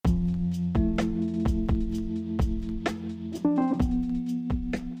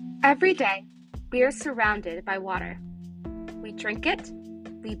Every day, we are surrounded by water. We drink it,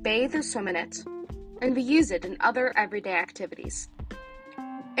 we bathe or swim in it, and we use it in other everyday activities.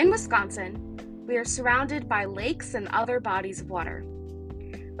 In Wisconsin, we are surrounded by lakes and other bodies of water.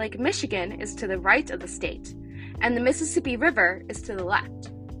 Lake Michigan is to the right of the state, and the Mississippi River is to the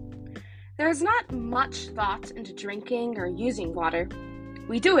left. There is not much thought into drinking or using water.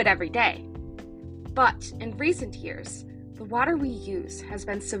 We do it every day. But in recent years, the water we use has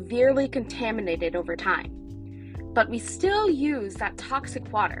been severely contaminated over time. But we still use that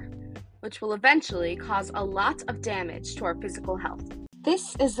toxic water, which will eventually cause a lot of damage to our physical health.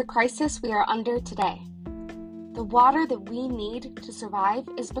 This is the crisis we are under today. The water that we need to survive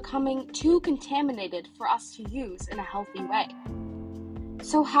is becoming too contaminated for us to use in a healthy way.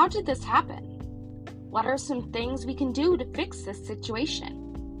 So how did this happen? What are some things we can do to fix this situation?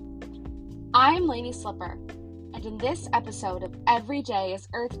 I'm Lainey Slipper, and in this episode of Every Day is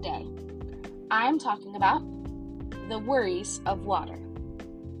Earth Day, I'm talking about the worries of water.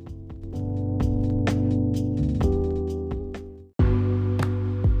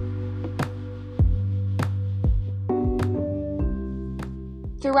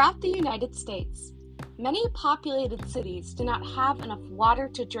 Throughout the United States, many populated cities do not have enough water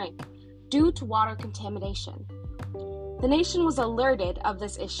to drink due to water contamination. The nation was alerted of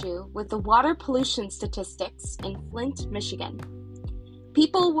this issue with the water pollution statistics in Flint, Michigan.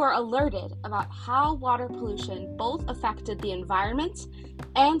 People were alerted about how water pollution both affected the environment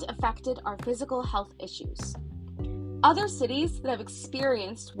and affected our physical health issues. Other cities that have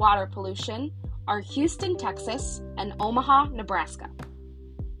experienced water pollution are Houston, Texas, and Omaha, Nebraska.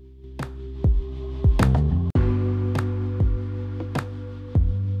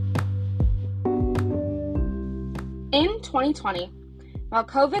 In 2020, while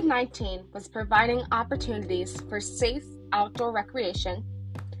COVID-19 was providing opportunities for safe outdoor recreation,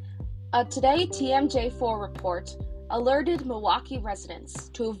 a Today TMJ4 report alerted Milwaukee residents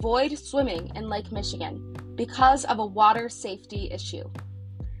to avoid swimming in Lake Michigan because of a water safety issue.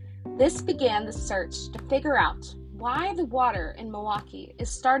 This began the search to figure out why the water in Milwaukee is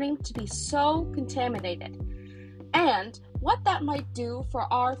starting to be so contaminated and what that might do for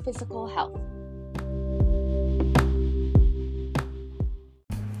our physical health.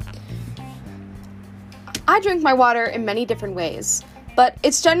 I drink my water in many different ways, but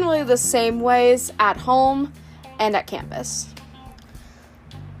it's generally the same ways at home and at campus.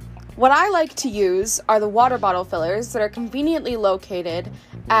 What I like to use are the water bottle fillers that are conveniently located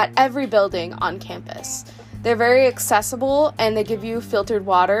at every building on campus. They're very accessible and they give you filtered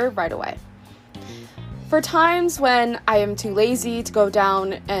water right away. For times when I am too lazy to go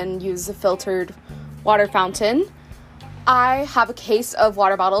down and use the filtered water fountain, I have a case of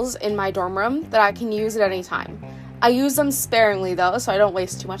water bottles in my dorm room that I can use at any time. I use them sparingly though, so I don't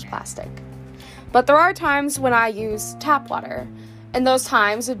waste too much plastic. But there are times when I use tap water, and those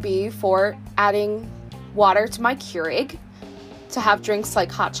times would be for adding water to my Keurig to have drinks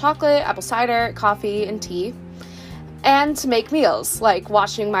like hot chocolate, apple cider, coffee, and tea, and to make meals like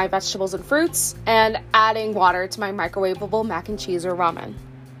washing my vegetables and fruits and adding water to my microwavable mac and cheese or ramen.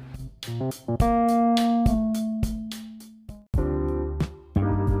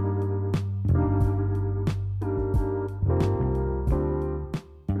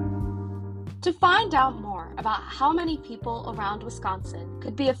 To find out more about how many people around Wisconsin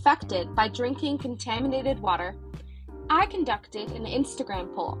could be affected by drinking contaminated water, I conducted an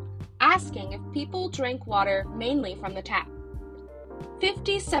Instagram poll asking if people drink water mainly from the tap.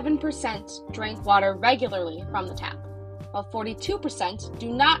 57% drink water regularly from the tap, while 42%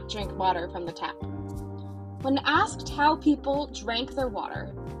 do not drink water from the tap. When asked how people drank their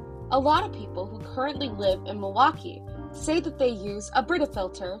water, a lot of people who currently live in Milwaukee say that they use a Brita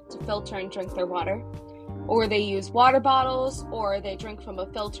filter to filter and drink their water, or they use water bottles, or they drink from a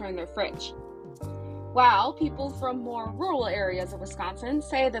filter in their fridge. While people from more rural areas of Wisconsin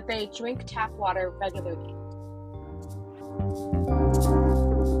say that they drink tap water regularly.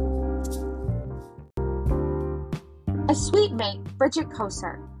 A suite mate, Bridget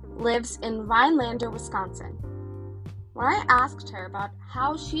Koser, lives in Rhinelander, Wisconsin. When I asked her about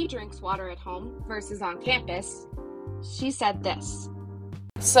how she drinks water at home versus on campus, she said this.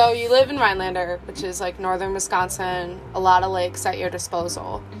 So you live in Rhinelander, which is like northern Wisconsin, a lot of lakes at your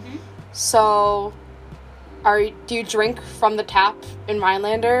disposal. Mm-hmm. So do you drink from the tap in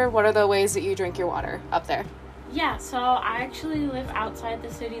Rhinelander? What are the ways that you drink your water up there? Yeah, so I actually live outside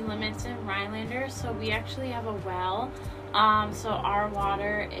the city limits in Rhinelander, so we actually have a well. So our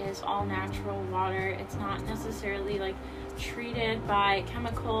water is all natural water. It's not necessarily like treated by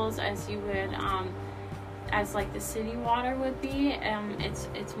chemicals as you would as like the city water would be.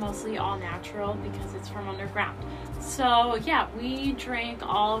 It's mostly all natural because it's from underground. So yeah, we drink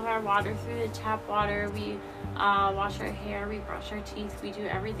all of our water through the tap water. We wash our hair, we brush our teeth, we do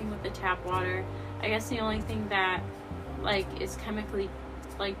everything with the tap water. I guess the only thing that like is chemically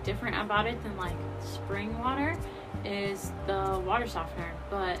like different about it than like spring water is the water softener,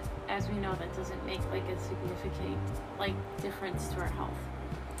 but as we know, that doesn't make like a significant like difference to our health.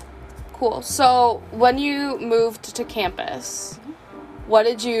 Cool. So when you moved to campus, what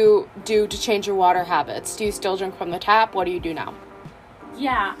did you do to change your water habits? Do you still drink from the tap? What do you do now?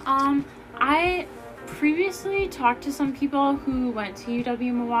 Yeah, I previously talked to some people who went to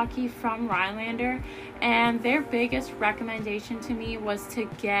UW-Milwaukee from Rhinelander, and their biggest recommendation to me was to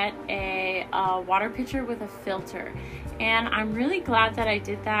get a water pitcher with a filter. And I'm really glad that I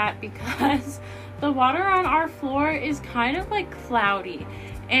did that because the water on our floor is kind of like cloudy.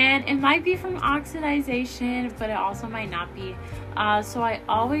 And it might be from oxidization, but it also might not be. So I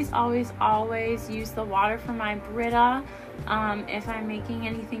always use the water from my Brita if I'm making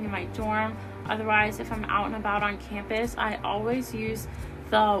anything in my dorm. Otherwise, if I'm out and about on campus, I always use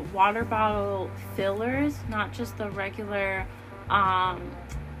the water bottle fillers, not just the regular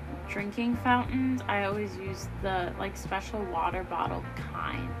drinking fountains. I always use the like special water bottle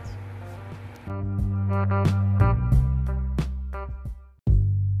kind.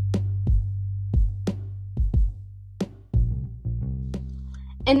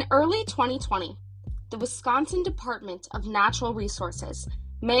 In early 2020, the Wisconsin Department of Natural Resources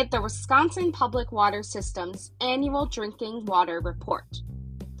made the Wisconsin Public Water System's annual drinking water report.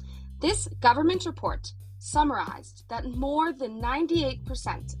 This government report summarized that more than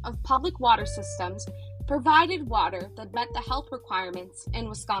 98% of public water systems provided water that met the health requirements in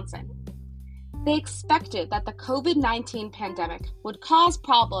Wisconsin. They expected that the COVID-19 pandemic would cause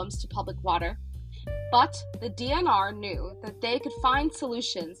problems to public water, but the DNR knew that they could find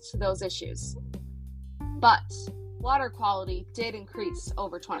solutions to those issues. But water quality did increase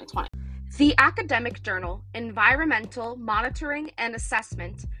over 2020. The academic journal Environmental Monitoring and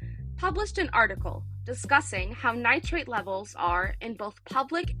Assessment published an article discussing how nitrate levels are in both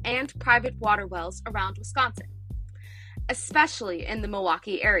public and private water wells around Wisconsin, especially in the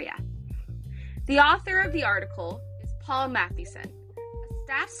Milwaukee area. The author of the article is Paul Mathewson, a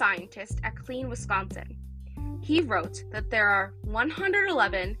staff scientist at Clean Wisconsin. He wrote that there are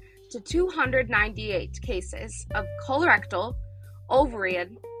 111 to 298 cases of colorectal,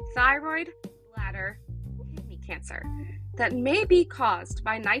 ovarian, thyroid, bladder, and kidney cancer that may be caused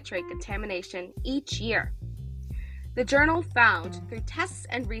by nitrate contamination each year. The journal found through tests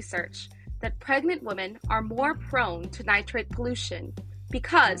and research that pregnant women are more prone to nitrate pollution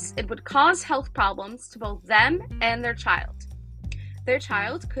because it would cause health problems to both them and their child. Their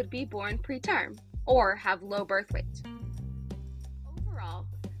child could be born preterm or have low birth weight. Overall,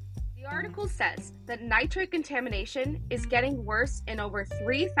 the article says that nitrate contamination is getting worse in over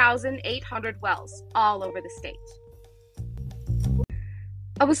 3,800 wells all over the state.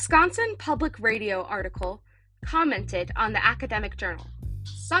 A Wisconsin Public Radio article commented on the academic journal,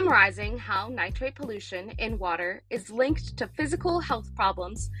 summarizing how nitrate pollution in water is linked to physical health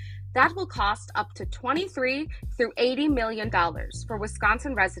problems that will cost up to $23 through $80 million for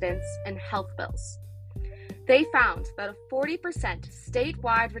Wisconsin residents and health bills. They found that a 40%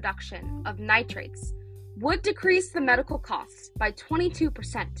 statewide reduction of nitrates would decrease the medical costs by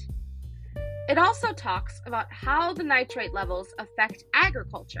 22%. It also talks about how the nitrate levels affect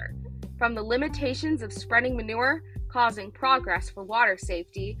agriculture, from the limitations of spreading manure causing progress for water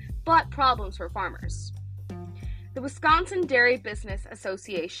safety, but problems for farmers. The Wisconsin Dairy Business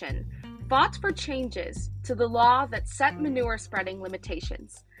Association fought for changes to the law that set manure spreading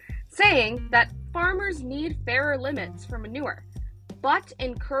limitations, saying that farmers need fairer limits for manure, but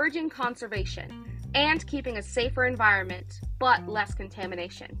encouraging conservation and keeping a safer environment, but less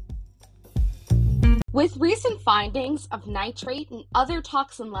contamination. With recent findings of nitrate and other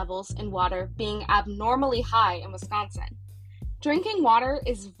toxin levels in water being abnormally high in Wisconsin, drinking water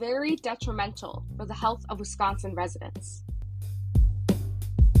is very detrimental for the health of Wisconsin residents.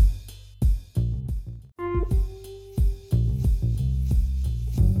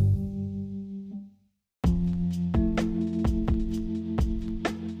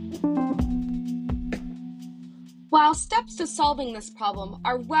 While steps to solving this problem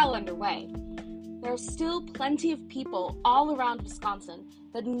are well underway, there are still plenty of people all around Wisconsin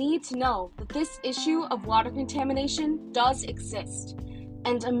that need to know that this issue of water contamination does exist,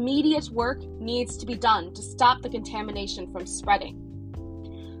 and immediate work needs to be done to stop the contamination from spreading.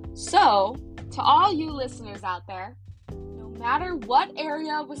 So, to all you listeners out there, no matter what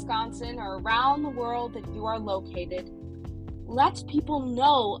area of Wisconsin or around the world that you are located, let people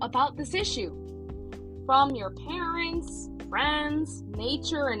know about this issue. From your parents, friends,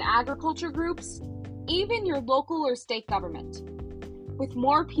 nature and agriculture groups, even your local or state government. With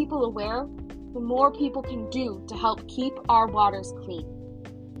more people aware, the more people can do to help keep our waters clean.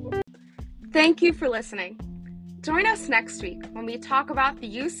 Thank you for listening. Join us next week when we talk about the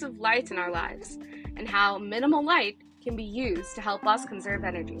use of light in our lives and how minimal light can be used to help us conserve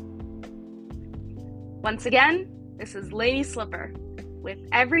energy. Once again, this is Lady Slipper with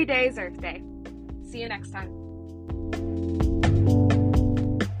Everyday's Earth Day. See you next time.